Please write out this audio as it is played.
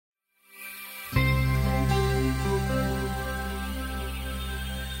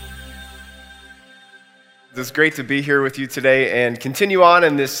it's great to be here with you today and continue on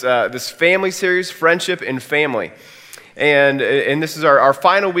in this family series, Friendship and Family. And this is our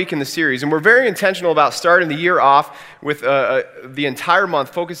final week in the series. And we're very intentional about starting the year off with the entire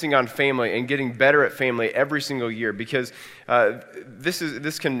month focusing on family and getting better at family every single year, because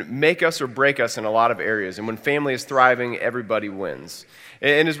this can make us or break us in a lot of areas. And when family is thriving, everybody wins.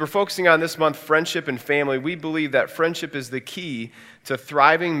 And as we're focusing on this month, friendship and family, we believe that friendship is the key to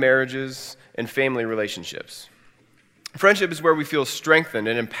thriving marriages and family relationships. Friendship is where we feel strengthened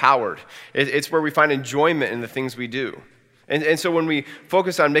and empowered. It's where we find enjoyment in the things we do. And so when we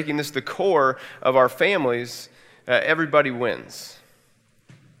focus on making this the core of our families, everybody wins.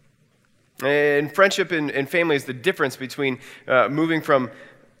 And friendship and family is the difference between moving from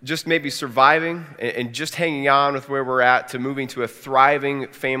just maybe surviving and just hanging on with where we're at to moving to a thriving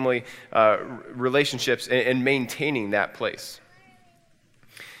family relationships and maintaining that place.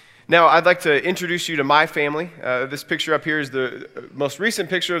 Now, I'd like to introduce you to my family. This picture up here is the most recent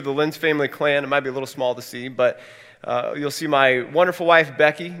picture of the Lins family clan. It might be a little small to see, but you'll see my wonderful wife,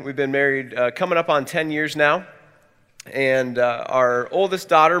 Becky. We've been married coming up on 10 years now. And our oldest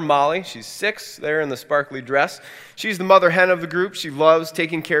daughter, Molly, she's 6 there in the sparkly dress. She's the mother hen of the group. She loves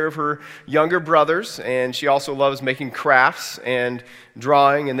taking care of her younger brothers, and she also loves making crafts and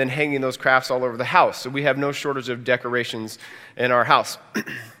drawing and then hanging those crafts all over the house. So we have no shortage of decorations in our house.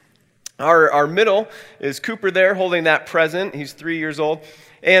 Our middle is Cooper there holding that present. He's 3 years old.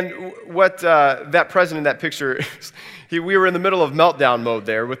 And what that present in that picture is, we were in the middle of meltdown mode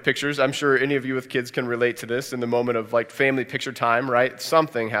there with pictures. I'm sure any of you with kids can relate to this in the moment of like family picture time, right?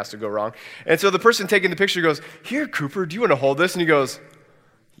 Something has to go wrong. And so the person taking the picture goes, "Here, Cooper, do you want to hold this?" And he goes,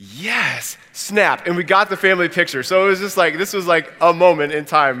 "Yes," snap. And we got the family picture. So it was just like, this was like a moment in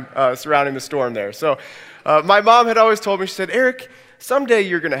time surrounding the storm there. So my mom had always told me, she said, "Eric, someday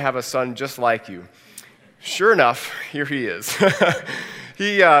you're going to have a son just like you." Sure enough, here he is.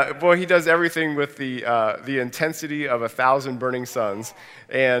 He does everything with the intensity of 1,000 burning suns,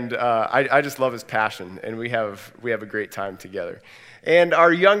 and I just love his passion, and we have a great time together. And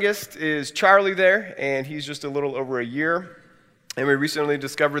our youngest is Charlie there, and he's just a little over a year, and we recently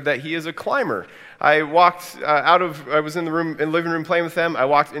discovered that he is a climber. I walked I was in the living room playing with them. I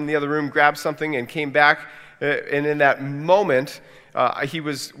walked in the other room, grabbed something, and came back, and in that moment, he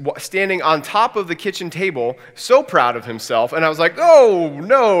was standing on top of the kitchen table, so proud of himself, and I was like, "Oh,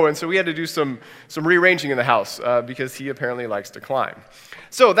 no!" And so we had to do some rearranging in the house because he apparently likes to climb.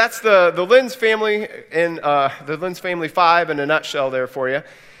 So that's the Lins family and the Lins family 5 in a nutshell there for you.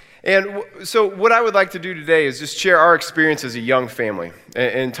 And so what I would like to do today is just share our experience as a young family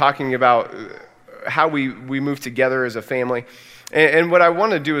and talking about how we move together as a family. And what I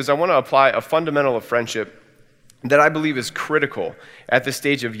want to do is I want to apply a fundamental of friendship that I believe is critical at the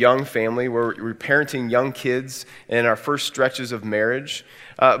stage of young family, where we're parenting young kids in our first stretches of marriage,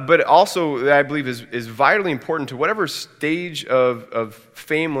 but also that I believe is vitally important to whatever stage of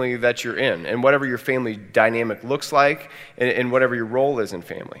family that you're in and whatever your family dynamic looks like and whatever your role is in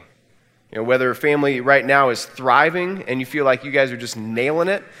family. You know, whether family right now is thriving and you feel like you guys are just nailing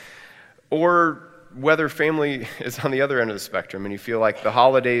it, or whether family is on the other end of the spectrum and you feel like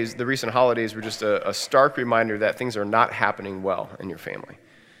the recent holidays were just a stark reminder that things are not happening well in your family,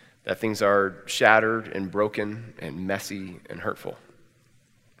 that things are shattered and broken and messy and hurtful.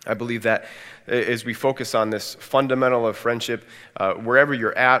 I believe that as we focus on this fundamental of friendship, wherever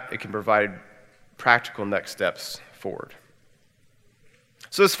you're at, it can provide practical next steps forward.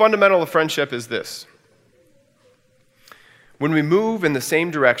 So this fundamental of friendship is this: when we move in the same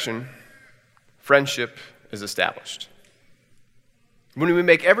direction, friendship is established. When we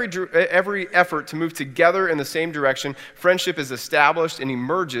make every effort to move together in the same direction, friendship is established and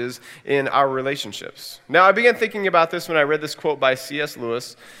emerges in our relationships. Now, I began thinking about this when I read this quote by C.S.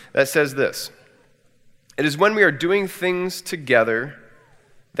 Lewis that says this: "It is when we are doing things together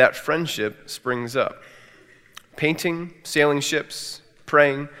that friendship springs up. Painting, sailing ships,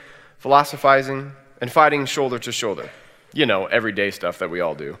 praying, philosophizing, and fighting shoulder to shoulder." You know, everyday stuff that we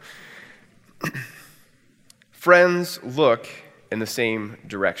all do. Friends look in the same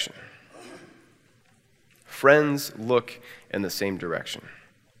direction. Friends look in the same direction.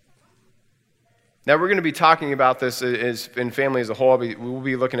 Now, we're going to be talking about this in family as a whole. We'll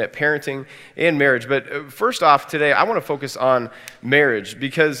be looking at parenting and marriage. But first off, today, I want to focus on marriage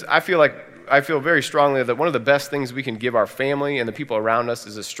because I feel very strongly that one of the best things we can give our family and the people around us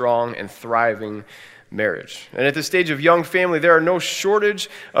is a strong and thriving marriage. And at this stage of young family, there are no shortage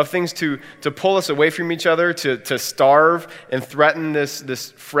of things to pull us away from each other, to starve and threaten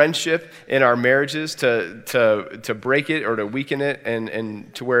this friendship in our marriages, to break it or to weaken it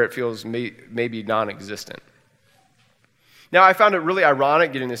and to where it feels maybe non-existent. Now, I found it really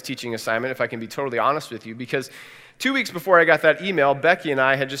ironic getting this teaching assignment, if I can be totally honest with you, because 2 weeks before I got that email, Becky and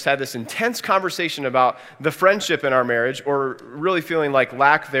I had just had this intense conversation about the friendship in our marriage, or really feeling like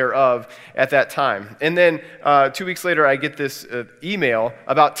lack thereof at that time. And then 2 weeks later, I get this email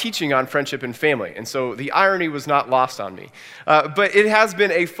about teaching on friendship and family. And so the irony was not lost on me. But it has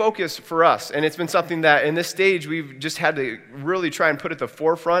been a focus for us, and it's been something that in this stage we've just had to really try and put at the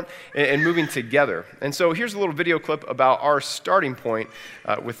forefront and moving together. And so here's a little video clip about our starting point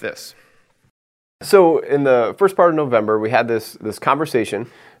with this. So in the first part of November, we had this conversation,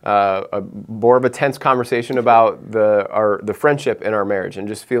 more of a tense conversation about the friendship in our marriage, and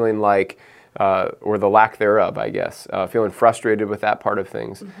just feeling like, or the lack thereof, I guess, feeling frustrated with that part of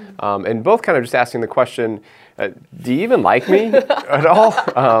things. Mm-hmm. And both kind of just asking the question, do you even like me at all?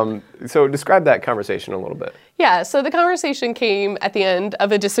 So describe that conversation a little bit. Yeah, so the conversation came at the end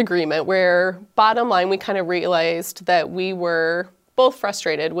of a disagreement where, bottom line, we kind of realized that we were both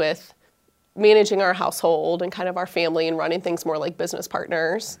frustrated with managing our household and kind of our family and running things more like business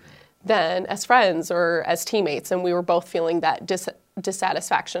partners than as friends or as teammates. And we were both feeling that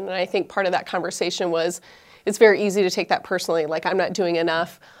dissatisfaction. And I think part of that conversation was, it's very easy to take that personally, like I'm not doing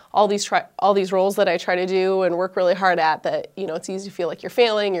enough. All these roles that I try to do and work really hard at, that, it's easy to feel like you're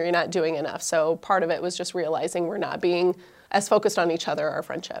failing or you're not doing enough. So part of it was just realizing we're not being as focused on each other, our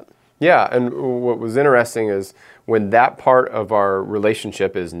friendship. Yeah, and what was interesting is when that part of our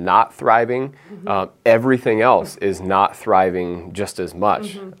relationship is not thriving, mm-hmm. Everything else is not thriving just as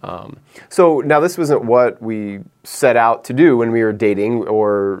much. Mm-hmm. So now this wasn't what we set out to do when we were dating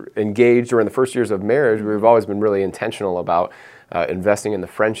or engaged or in the first years of marriage. We've always been really intentional about investing in the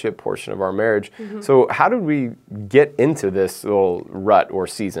friendship portion of our marriage. Mm-hmm. So how did we get into this little rut or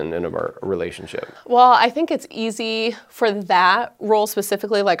season in our relationship? Well, I think it's easy for that role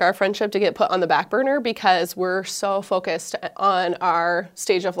specifically, like our friendship, to get put on the back burner because we're so focused on our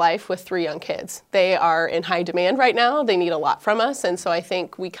stage of life with 3 young kids. They are in high demand right now. They need a lot from us. And so I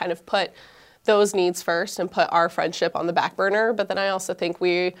think we kind of put those needs first and put our friendship on the back burner. But then I also think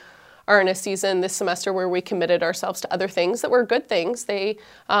we are in a season this semester where we committed ourselves to other things that were good things. They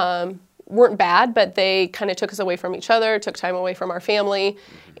weren't bad, but they kind of took us away from each other, took time away from our family,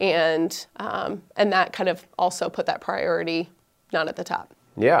 and that kind of also put that priority not at the top.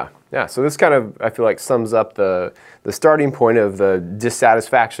 Yeah. So this kind of, I feel like, sums up the starting point of the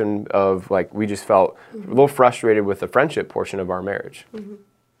dissatisfaction of, like, we just felt mm-hmm. a little frustrated with the friendship portion of our marriage. Mm-hmm.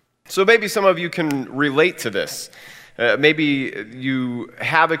 So maybe some of you can relate to this. Maybe you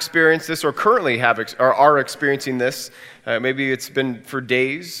have experienced this or currently are experiencing this. Maybe it's been for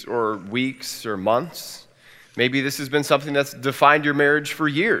days or weeks or months. Maybe this has been something that's defined your marriage for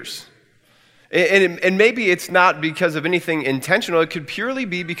years. And maybe it's not because of anything intentional. It could purely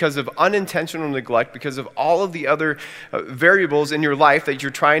be because of unintentional neglect, because of all of the other variables in your life that you're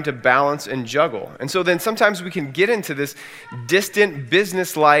trying to balance and juggle. And so then sometimes we can get into this distant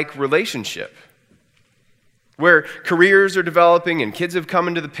business-like relationship, where careers are developing and kids have come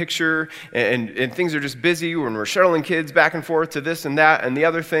into the picture and things are just busy when we're shuttling kids back and forth to this and that and the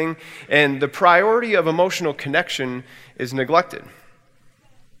other thing. And the priority of emotional connection is neglected.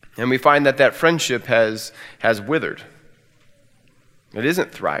 And we find that friendship has withered. It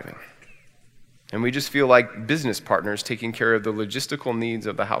isn't thriving. And we just feel like business partners taking care of the logistical needs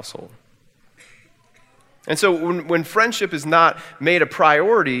of the household. And so when friendship is not made a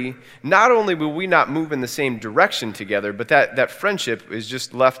priority, not only will we not move in the same direction together, but that friendship is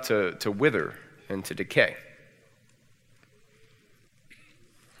just left to wither and to decay.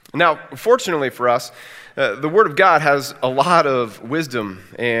 Now, fortunately for us, the Word of God has a lot of wisdom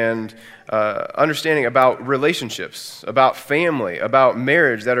and understanding about relationships, about family, about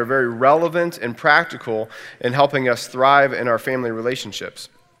marriage that are very relevant and practical in helping us thrive in our family relationships.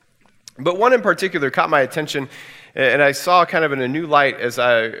 But one in particular caught my attention, and I saw kind of in a new light as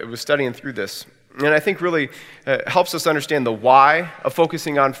I was studying through this. And I think really helps us understand the why of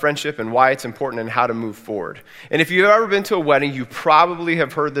focusing on friendship and why it's important and how to move forward. And if you've ever been to a wedding, you probably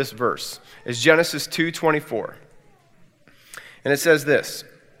have heard this verse. It's Genesis 2:24. And it says this: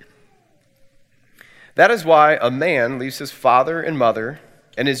 "That is why a man leaves his father and mother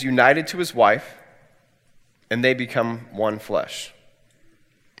and is united to his wife, and they become one flesh."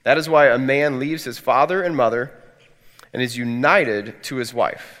 That is why a man leaves his father and mother and is united to his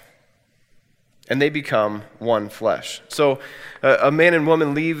wife, and they become one flesh. So a man and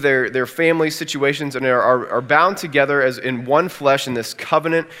woman leave their family situations and are bound together as in one flesh in this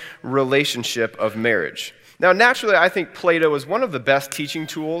covenant relationship of marriage. Now, naturally, I think Plato is one of the best teaching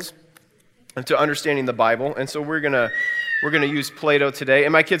tools to understanding the Bible, and so we're gonna use Plato today.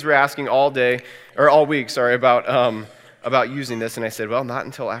 And my kids were asking all week about about using this, and I said, well, not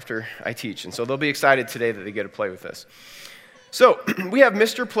until after I teach. And so they'll be excited today that they get to play with this. So we have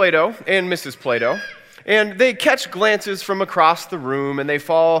Mr. Plato and Mrs. Plato, and they catch glances from across the room, and they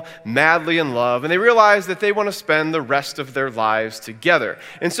fall madly in love, and they realize that they want to spend the rest of their lives together.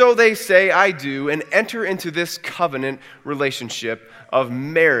 And so they say, I do, and enter into this covenant relationship of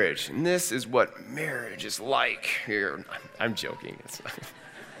marriage. And this is what marriage is like here. I'm joking. It's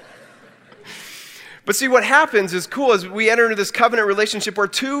But see, what happens is cool is we enter into this covenant relationship where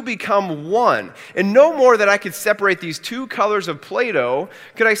two become one. And no more that I could separate these two colors of Play-Doh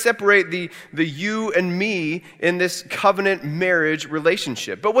could I separate the you and me in this covenant marriage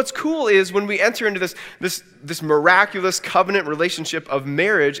relationship. But what's cool is when we enter into this miraculous covenant relationship of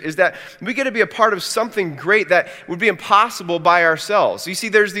marriage is that we get to be a part of something great that would be impossible by ourselves. You see,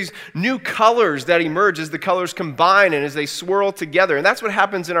 there's these new colors that emerge as the colors combine and as they swirl together. And that's what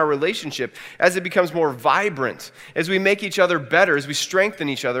happens in our relationship as it becomes more vibrant, as we make each other better, as we strengthen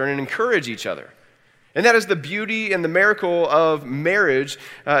each other and encourage each other. And that is the beauty and the miracle of marriage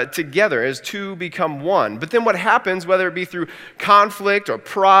together, as two become one. But then what happens, whether it be through conflict or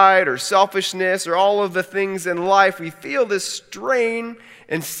pride or selfishness or all of the things in life, we feel this strain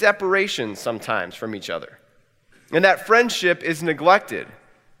and separation sometimes from each other. And that friendship is neglected.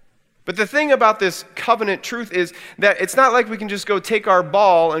 But the thing about this covenant truth is that it's not like we can just go take our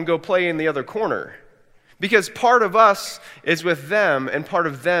ball and go play in the other corner. Because part of us is with them and part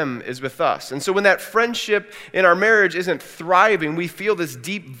of them is with us. And so when that friendship in our marriage isn't thriving, we feel this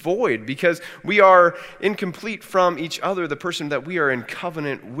deep void because we are incomplete from each other, the person that we are in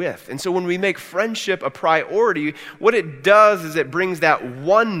covenant with. And so when we make friendship a priority, what it does is it brings that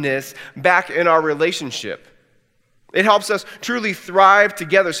oneness back in our relationship. It helps us truly thrive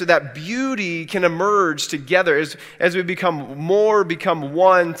together so that beauty can emerge together as we become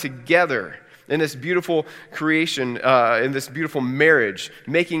one together in this beautiful creation, in this beautiful marriage,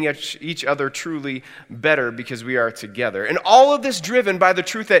 making each other truly better because we are together. And all of this driven by the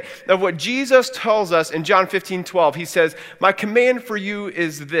truth of what Jesus tells us in John 15:12. He says, my command for you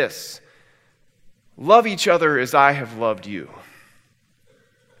is this: love each other as I have loved you.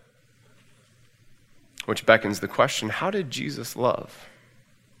 Which beckons the question, how did Jesus love?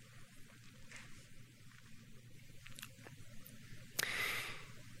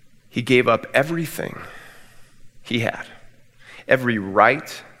 He gave up everything he had, every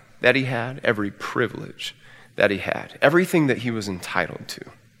right that he had, every privilege that he had, everything that he was entitled to.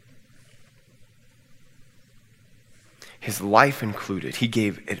 His life included. He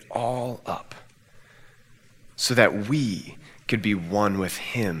gave it all up so that we could be one with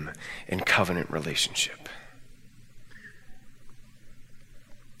him in covenant relationship.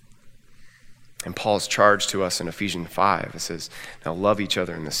 And Paul's charge to us in Ephesians 5, it says, now love each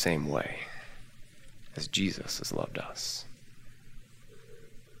other in the same way as Jesus has loved us.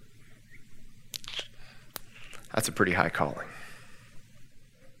 That's a pretty high calling.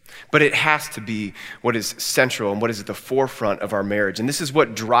 But it has to be what is central and what is at the forefront of our marriage. And this is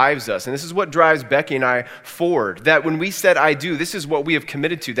what drives us. And this is what drives Becky and I forward. That when we said, I do, this is what we have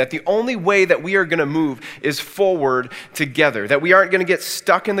committed to. That the only way that we are going to move is forward together. That we aren't going to get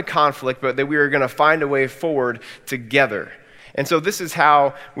stuck in the conflict, but that we are going to find a way forward together. And so this is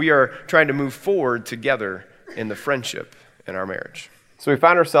how we are trying to move forward together in the friendship in our marriage. So we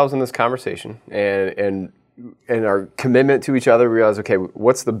find ourselves in this conversation and our commitment to each other, we realize, okay,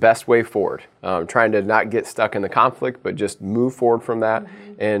 what's the best way forward? Trying to not get stuck in the conflict, but just move forward from that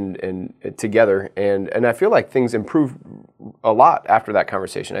and together. And I feel like things improved a lot after that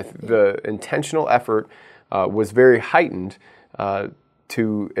conversation. The intentional effort was very heightened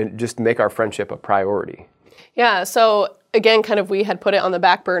to just make our friendship a priority. Yeah, so again, kind of we had put it on the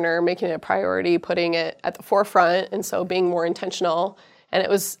back burner, making it a priority, putting it at the forefront, and so being more intentional. And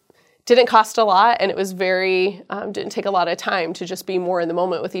it didn't cost a lot, and it was didn't take a lot of time to just be more in the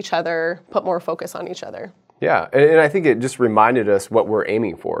moment with each other, put more focus on each other. Yeah, and I think it just reminded us what we're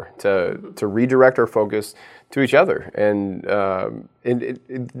aiming for, to redirect our focus to each other, and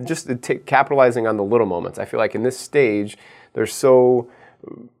capitalizing on the little moments. I feel like in this stage, there's so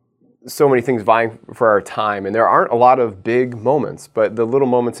many things vying for our time, and there aren't a lot of big moments, but the little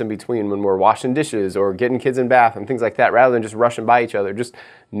moments in between when we're washing dishes or getting kids in bath and things like that, rather than just rushing by each other, just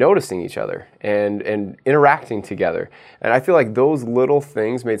noticing each other and interacting together. And I feel like those little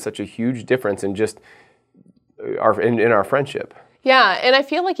things made such a huge difference in just in our friendship. Yeah, and I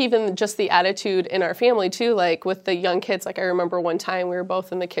feel like even just the attitude in our family too, like with the young kids, like I remember one time we were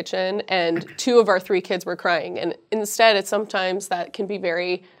both in the kitchen and 2 of our 3 kids were crying. And instead, it's sometimes that can be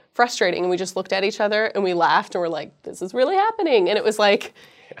very frustrating. And we just looked at each other and we laughed and we're like, this is really happening. And it was like,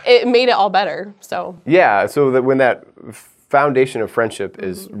 it made it all better. So yeah, so that when that foundation of friendship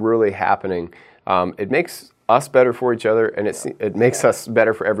is really happening, it makes us better for each other, and it makes us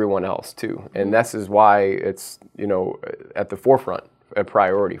better for everyone else too. And this is why it's, at the forefront, a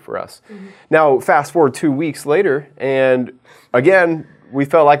priority for us. Now, fast forward 2 weeks later, and again, we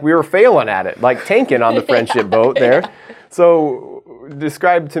felt like we were failing at it, like tanking on the friendship boat there. So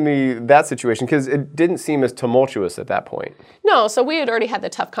describe to me that situation, because it didn't seem as tumultuous at that point. No, so we had already had the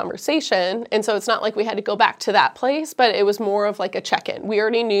tough conversation, and so it's not like we had to go back to that place, but it was more of like a check-in. We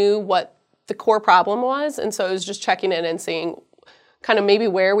already knew what the core problem was, and so it was just checking in and seeing kind of maybe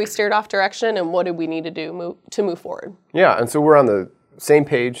where we steered off direction and what did we need to do to move forward. Yeah, and so we're on the same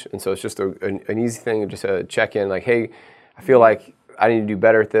page, and so it's just an easy thing, just a check-in, like, hey, I feel like I need to do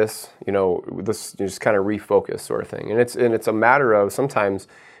better at this, this just kind of refocus sort of thing. And it's a matter of sometimes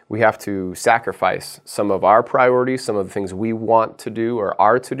we have to sacrifice some of our priorities, some of the things we want to do or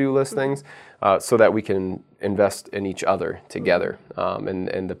our to-do list things, so that we can invest in each other together,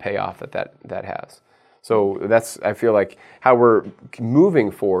 and the payoff that has. So that's, I feel like, how we're moving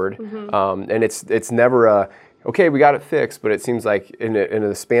forward, and it's never okay, we got it fixed, but it seems like in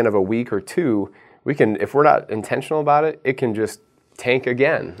a span of a week or two, we can, if we're not intentional about it, it can just tank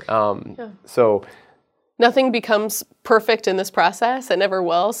again. So nothing becomes perfect in this process. It never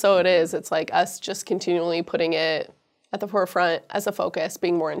will. So it's like us just continually putting it at the forefront as a focus,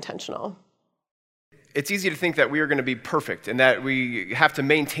 being more intentional. It's easy to think that we are going to be perfect and that we have to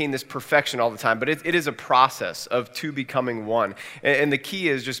maintain this perfection all the time, but it is a process of two becoming one. And the key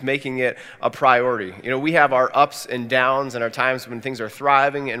is just making it a priority. We have our ups and downs and our times when things are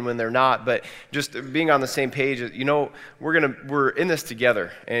thriving and when they're not, but just being on the same page, we're in this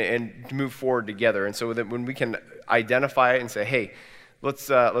together and move forward together. And so that when we can identify it and say, hey, let's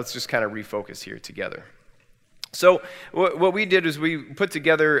just kind of refocus here together. So what we did is we put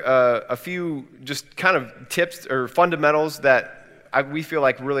together a few just kind of tips or fundamentals that we feel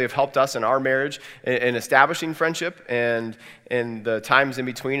like really have helped us in our marriage in establishing friendship, and in the times in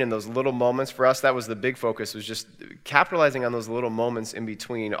between and those little moments. For us, that was the big focus, was just capitalizing on those little moments in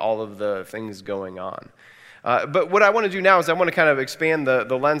between all of the things going on. But what I want to do now is I want to kind of expand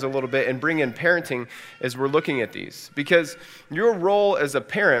the lens a little bit and bring in parenting as we're looking at these, because your role as a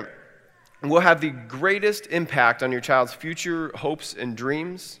parent will have the greatest impact on your child's future hopes and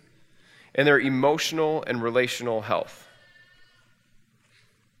dreams and their emotional and relational health.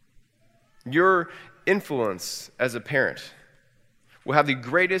 Your influence as a parent will have the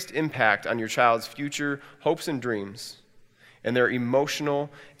greatest impact on your child's future hopes and dreams and their emotional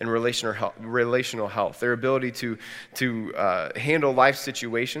and relational health, their ability to handle life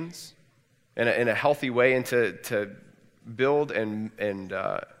situations in a healthy way, and to build and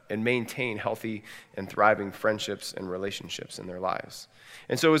maintain healthy and thriving friendships and relationships in their lives.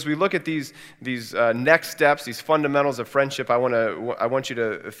 And so as we look at these next steps, these fundamentals of friendship, I want you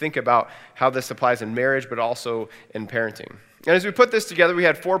to think about how this applies in marriage, but also in parenting. And as we put this together, we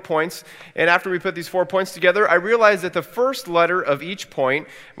had 4 points. And after we put these 4 points together, I realized that the first letter of each point,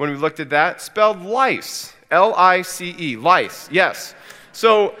 when we looked at that, spelled lice. L-I-C-E, lice, yes.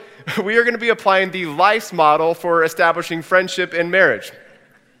 So we are going to be applying the lice model for establishing friendship in marriage.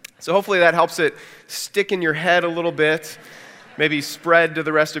 So hopefully that helps it stick in your head a little bit, maybe spread to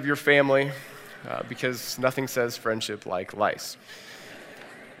the rest of your family, because nothing says friendship like lice.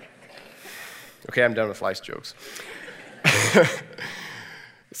 Okay, I'm done with lice jokes.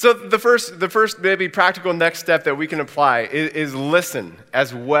 So the first maybe practical next step that we can apply is listen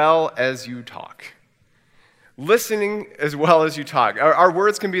as well as you talk. Listening as well as you talk. Our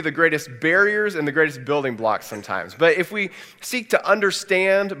words can be the greatest barriers and the greatest building blocks sometimes. But if we seek to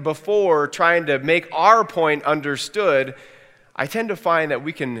understand before trying to make our point understood, I tend to find that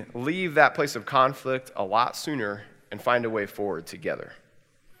we can leave that place of conflict a lot sooner and find a way forward together.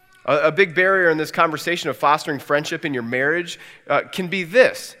 A big barrier in this conversation of fostering friendship in your marriage can be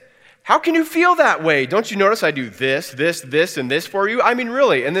this. How can you feel that way? Don't you notice I do this, and this for you? I mean,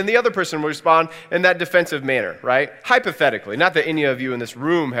 really. And then the other person will respond in that defensive manner, right? Hypothetically. Not that any of you in this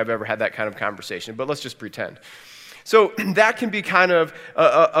room have ever had that kind of conversation, but let's just pretend. So that can be kind of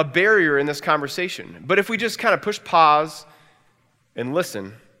a barrier in this conversation. But if we just kind of push pause and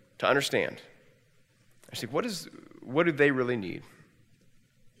listen to understand, I think, what do they really need?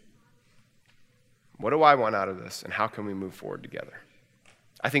 What do I want out of this, and how can we move forward together?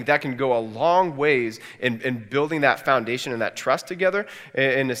 I think that can go a long ways in building that foundation and that trust together,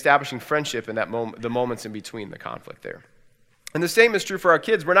 and establishing friendship in the moments in between the conflict there. And the same is true for our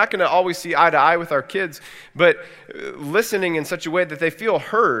kids. We're not going to always see eye to eye with our kids, but listening in such a way that they feel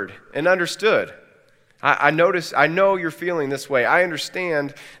heard and understood. I know you're feeling this way. I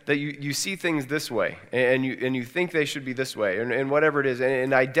understand that you see things this way, and you think they should be this way, and whatever it is,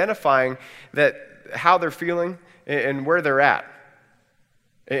 and identifying that how they're feeling and where they're at,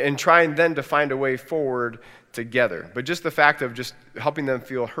 and trying then to find a way forward together. But just the fact of just helping them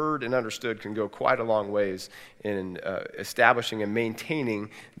feel heard and understood can go quite a long ways in establishing and maintaining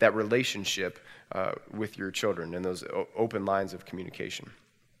that relationship with your children and those open lines of communication.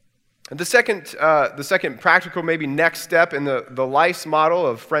 And the second practical, maybe next step in the LICE model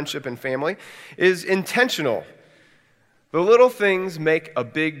of friendship and family is intentional. The little things make a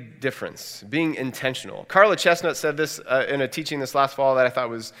big difference, being intentional. Carla Chestnut said this in a teaching this last fall that I thought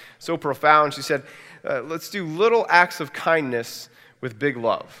was so profound. She said, let's do little acts of kindness with big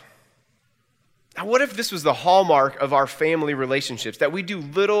love. Now, what if this was the hallmark of our family relationships, that we do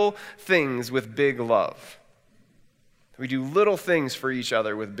little things with big love? We do little things for each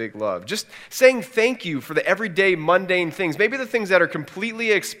other with big love. Just saying thank you for the everyday mundane things, maybe the things that are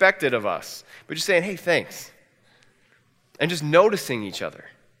completely expected of us, but just saying, hey, thanks. And just noticing each other.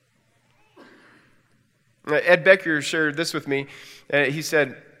 Ed Becker shared this with me. He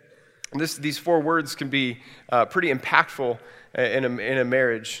said, these 4 words can be pretty impactful in a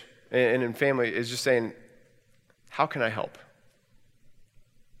marriage and in family, is just saying, how can I help?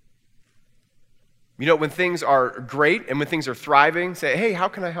 You know, when things are great and when things are thriving, say, hey, how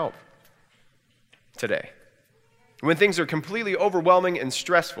can I help today? When things are completely overwhelming and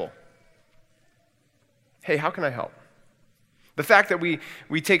stressful, hey, how can I help? The fact that we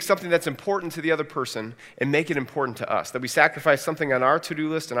take something that's important to the other person and make it important to us, that we sacrifice something on our to-do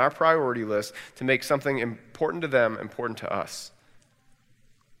list and our priority list to make something important to them important to us.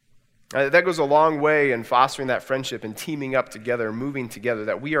 That goes a long way in fostering that friendship and teaming up together, moving together,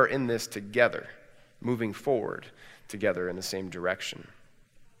 that we are in this together, moving forward together in the same direction.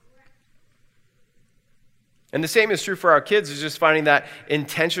 And the same is true for our kids, is just finding that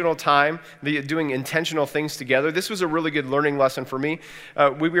intentional time, doing intentional things together. This was a really good learning lesson for me.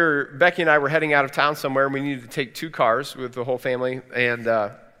 Becky and I were heading out of town somewhere, and we needed to take 2 cars with the whole family and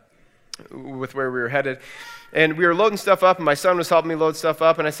with where we were headed. And we were loading stuff up, and my son was helping me load stuff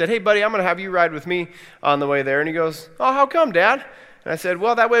up, and I said, hey, buddy, I'm going to have you ride with me on the way there. And he goes, oh, how come, Dad? And I said,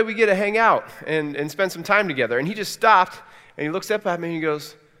 well, that way we get to hang out and spend some time together. And he just stopped, and he looks up at me, and he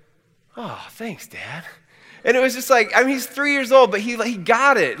goes, oh, thanks, Dad. And it was just like, I mean, he's 3 years old, but he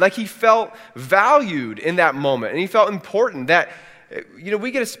got it. Like, he felt valued in that moment, and he felt important that, you know,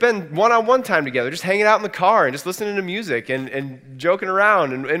 we get to spend one-on-one time together, just hanging out in the car and just listening to music and joking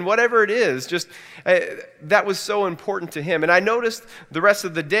around and whatever it is. Just that was so important to him. And I noticed the rest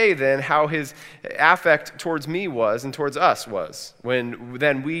of the day then how his affect towards me was and towards us was when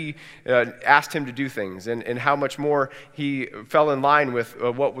then we asked him to do things and how much more he fell in line with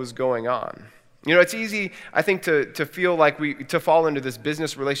what was going on. You know, it's easy, I think, to feel like to fall into this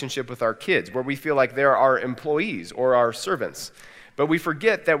business relationship with our kids where we feel like they're our employees or our servants. But we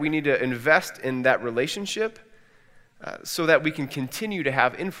forget that we need to invest in that relationship so that we can continue to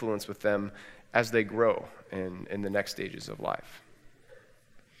have influence with them as they grow in the next stages of life.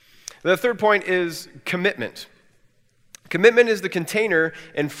 The third point is commitment. Commitment is the container,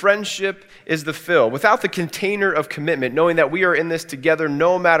 and friendship is the fill. Without the container of commitment, knowing that we are in this together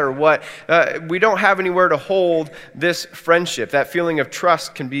no matter what, we don't have anywhere to hold this friendship. That feeling of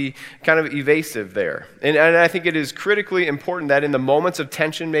trust can be kind of evasive there. And I think it is critically important that in the moments of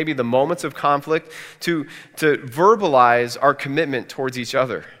tension, maybe the moments of conflict, to verbalize our commitment towards each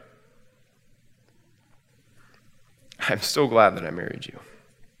other. I'm so glad that I married you.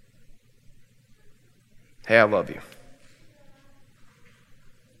 Hey, I love you.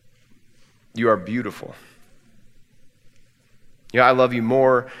 You are beautiful. Yeah, I love you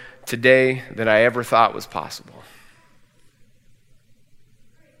more today than I ever thought was possible.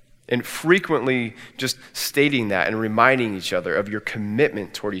 And frequently just stating that and reminding each other of your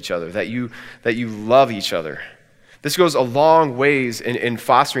commitment toward each other, that you love each other. This goes a long ways in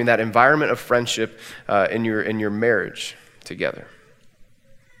fostering that environment of friendship in your marriage together.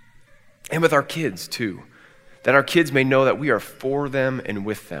 And with our kids too, that our kids may know that we are for them and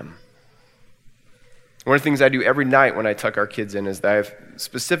with them. One of the things I do every night when I tuck our kids in is that I have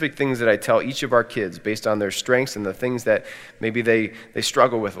specific things that I tell each of our kids based on their strengths and the things that maybe they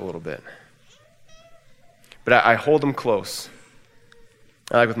struggle with a little bit. But I hold them close.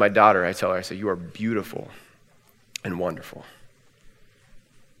 Like with my daughter, I tell her, I say, you are beautiful and wonderful.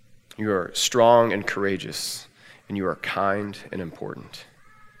 You are strong and courageous, and you are kind and important.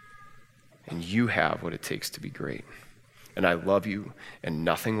 And you have what it takes to be great. and I love you, and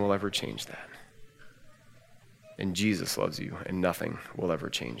nothing will ever change that. And Jesus loves you, and nothing will ever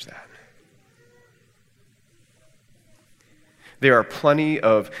change that. There are plenty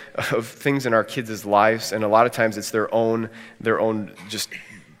of things in our kids' lives, and a lot of times it's their own just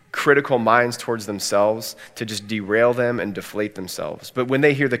critical minds towards themselves to just derail them and deflate themselves. But when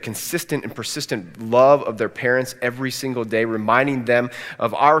they hear the consistent and persistent love of their parents every single day, reminding them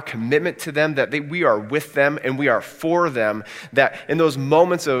of our commitment to them, that we are with them and we are for them, that in those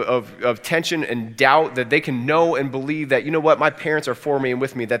moments of tension and doubt, that they can know and believe that, you know what, my parents are for me and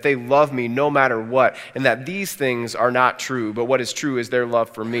with me, that they love me no matter what, and that these things are not true, but what is true is their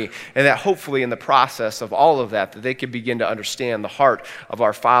love for me. And that hopefully in the process of all of that they could begin to understand the heart of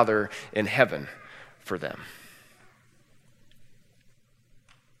our Father in heaven for them.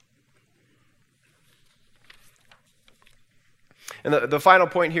 And the final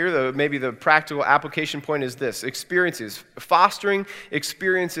point here, maybe the practical application point is this: experiences, fostering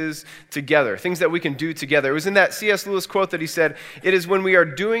experiences together, things that we can do together. It was in that C.S. Lewis quote that he said, "It is when we are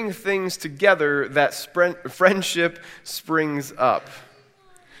doing things together that friendship springs up."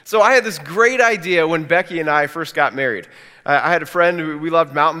 So I had this great idea when Becky and I first got married. I had a friend who we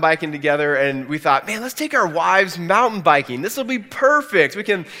loved mountain biking together, and we thought, man, let's take our wives mountain biking. This will be perfect. We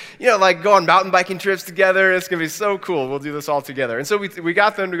can, go on mountain biking trips together. It's going to be so cool. We'll do this all together. And so we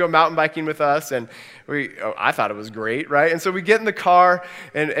got them to go mountain biking with us, and I thought it was great, right? And so we get in the car,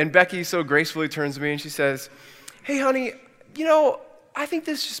 and Becky so gracefully turns to me, and she says, "Hey, honey, I think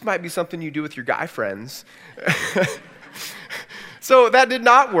this just might be something you do with your guy friends." So that did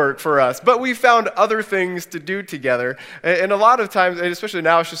not work for us, but we found other things to do together. And a lot of times, and especially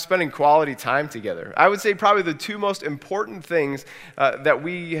now, it's just spending quality time together. I would say probably the two most important things that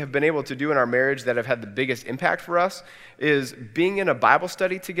we have been able to do in our marriage that have had the biggest impact for us is being in a Bible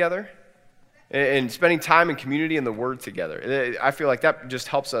study together and spending time in community and the Word together. I feel like that just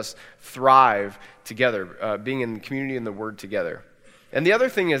helps us thrive together, being in community and the Word together. And the other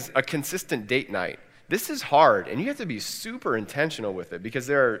thing is a consistent date night. This is hard, and you have to be super intentional with it because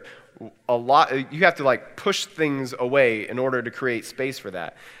there are a lot, you have to push things away in order to create space for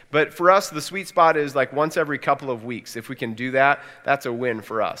that. But for us, the sweet spot is once every couple of weeks. If we can do that, that's a win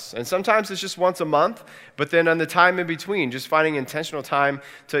for us. And sometimes it's just once a month, but then on the time in between, just finding intentional time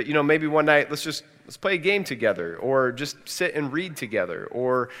to, maybe one night, let's play a game together, or just sit and read together,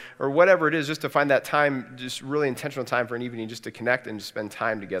 or whatever it is, just to find that time, just really intentional time for an evening, just to connect and just spend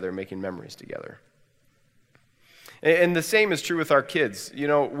time together, making memories together. And the same is true with our kids.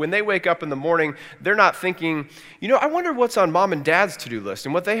 When they wake up in the morning, they're not thinking, I wonder what's on mom and dad's to-do list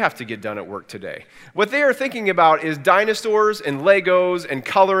and what they have to get done at work today. What they are thinking about is dinosaurs and Legos and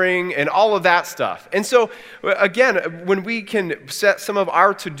coloring and all of that stuff. And so, again, when we can set some of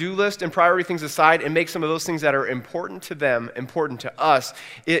our to-do list and priority things aside and make some of those things that are important to them important to us,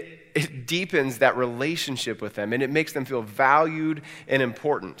 it deepens that relationship with them, and it makes them feel valued and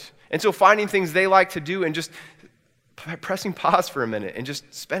important. And so finding things they like to do and just pressing pause for a minute and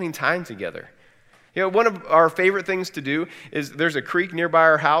just spending time together. One of our favorite things to do is there's a creek nearby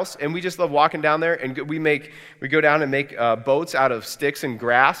our house, and we just love walking down there, and we go down and make boats out of sticks and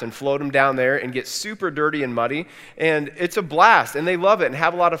grass and float them down there and get super dirty and muddy, and it's a blast, and they love it and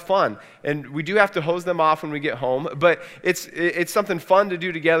have a lot of fun. And we do have to hose them off when we get home, but it's something fun to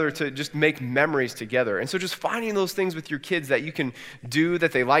do together to just make memories together. And so just finding those things with your kids that you can do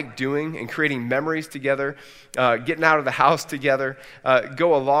that they like doing and creating memories together, getting out of the house together,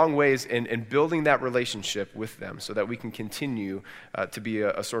 go a long ways in building that relationship with them so that we can continue to be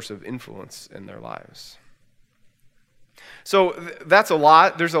a source of influence in their lives. So that's a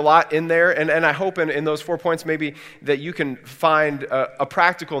lot. There's a lot in there, and I hope in those 4 points maybe that you can find a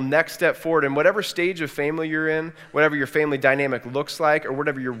practical next step forward in whatever stage of family you're in, whatever your family dynamic looks like, or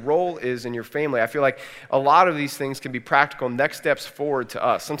whatever your role is in your family. I feel like a lot of these things can be practical next steps forward to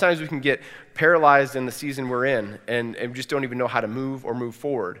us. Sometimes we can get paralyzed in the season we're in and we just don't even know how to move or move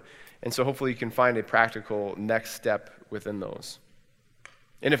forward. And so hopefully you can find a practical next step within those.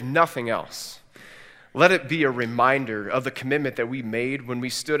 And if nothing else, let it be a reminder of the commitment that we made when we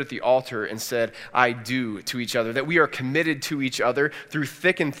stood at the altar and said, "I do" to each other, that we are committed to each other through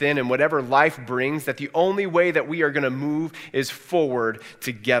thick and thin and whatever life brings, that the only way that we are going to move is forward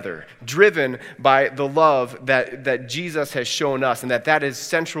together, driven by the love that Jesus has shown us, and that is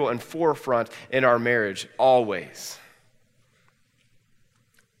central and forefront in our marriage always.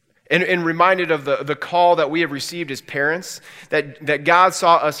 And reminded of the call that we have received as parents, that God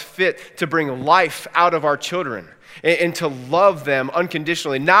saw us fit to bring life out of our children. and to love them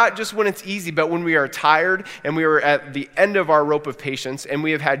unconditionally, not just when it's easy, but when we are tired and we are at the end of our rope of patience and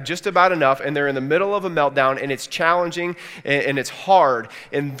we have had just about enough and they're in the middle of a meltdown and it's challenging and it's hard.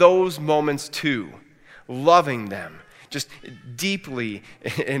 In those moments too, loving them, just deeply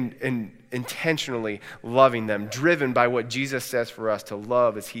and intentionally loving them, driven by what Jesus says for us to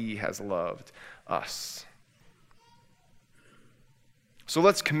love as he has loved us. So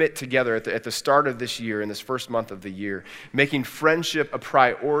let's commit together at the start of this year, in this first month of the year, making friendship a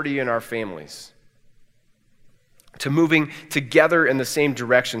priority in our families, to moving together in the same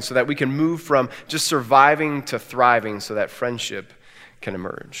direction so that we can move from just surviving to thriving so that friendship can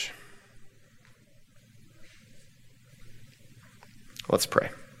emerge. Let's pray.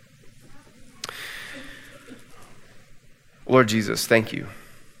 Lord Jesus, thank you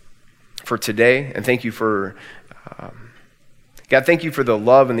for today, and thank you for God, thank you for the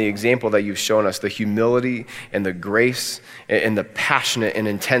love and the example that you've shown us, the humility and the grace and the passionate and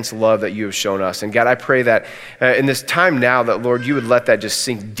intense love that you have shown us. And God, I pray that in this time now that, Lord, you would let that just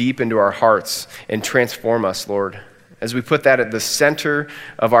sink deep into our hearts and transform us, Lord, as we put that at the center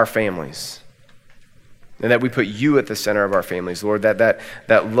of our families. And that we put you at the center of our families, Lord, that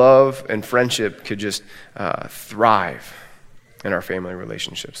love and friendship could just thrive in our family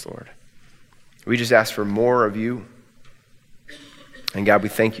relationships, Lord. We just ask for more of you. And God, we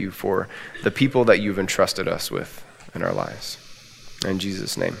thank you for the people that you've entrusted us with in our lives. In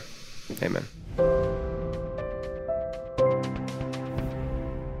Jesus' name, amen.